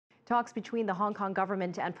Talks between the Hong Kong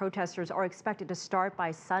government and protesters are expected to start by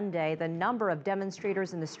Sunday. The number of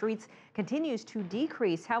demonstrators in the streets continues to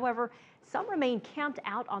decrease. However, some remain camped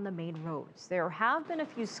out on the main roads. There have been a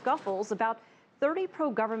few scuffles. About 30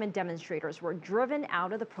 pro-government demonstrators were driven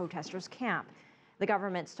out of the protesters' camp. The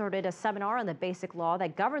government started a seminar on the basic law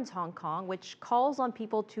that governs Hong Kong, which calls on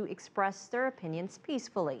people to express their opinions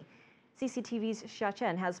peacefully. CCTV's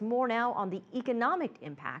Cheng has more now on the economic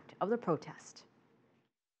impact of the protest.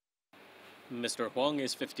 Mr. Huang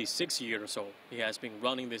is 56 years old. He has been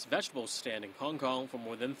running this vegetable stand in Hong Kong for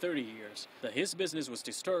more than 30 years. But his business was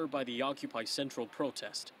disturbed by the Occupy Central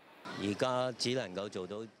protest.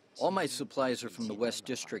 All my supplies are from the West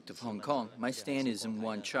District of Hong Kong. My stand is in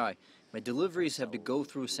Wan Chai. My deliveries have to go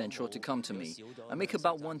through Central to come to me. I make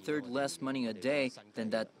about 1/3 less money a day than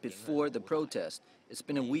that before the protest. It's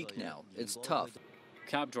been a week now. It's tough.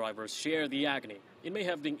 Cab drivers share the agony. It may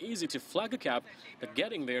have been easy to flag a cab, but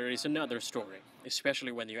getting there is another story,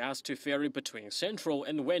 especially when you ask to ferry between Central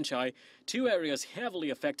and Wan Chai, two areas heavily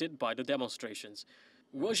affected by the demonstrations.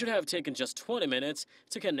 What should have taken just 20 minutes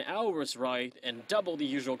took an hour's ride and double the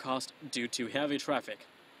usual cost due to heavy traffic.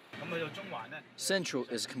 Central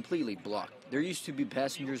is completely blocked. There used to be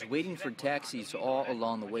passengers waiting for taxis all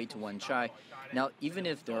along the way to Wan Chai. Now, even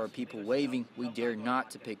if there are people waving, we dare not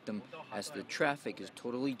to pick them as the traffic is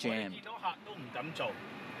totally jammed.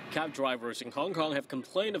 Cab drivers in Hong Kong have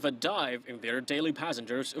complained of a dive in their daily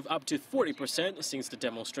passengers of up to 40% since the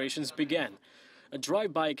demonstrations began. A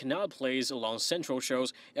drive-by canal place along Central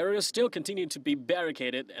shows areas still continue to be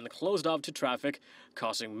barricaded and closed off to traffic,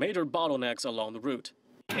 causing major bottlenecks along the route.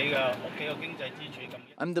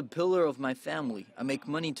 I'm the pillar of my family. I make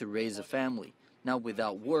money to raise a family. Now,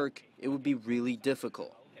 without work, it would be really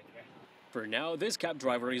difficult. For now, this cab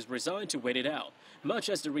driver is resigned to wait it out, much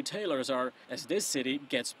as the retailers are, as this city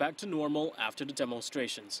gets back to normal after the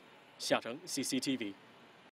demonstrations. Cheng, CCTV.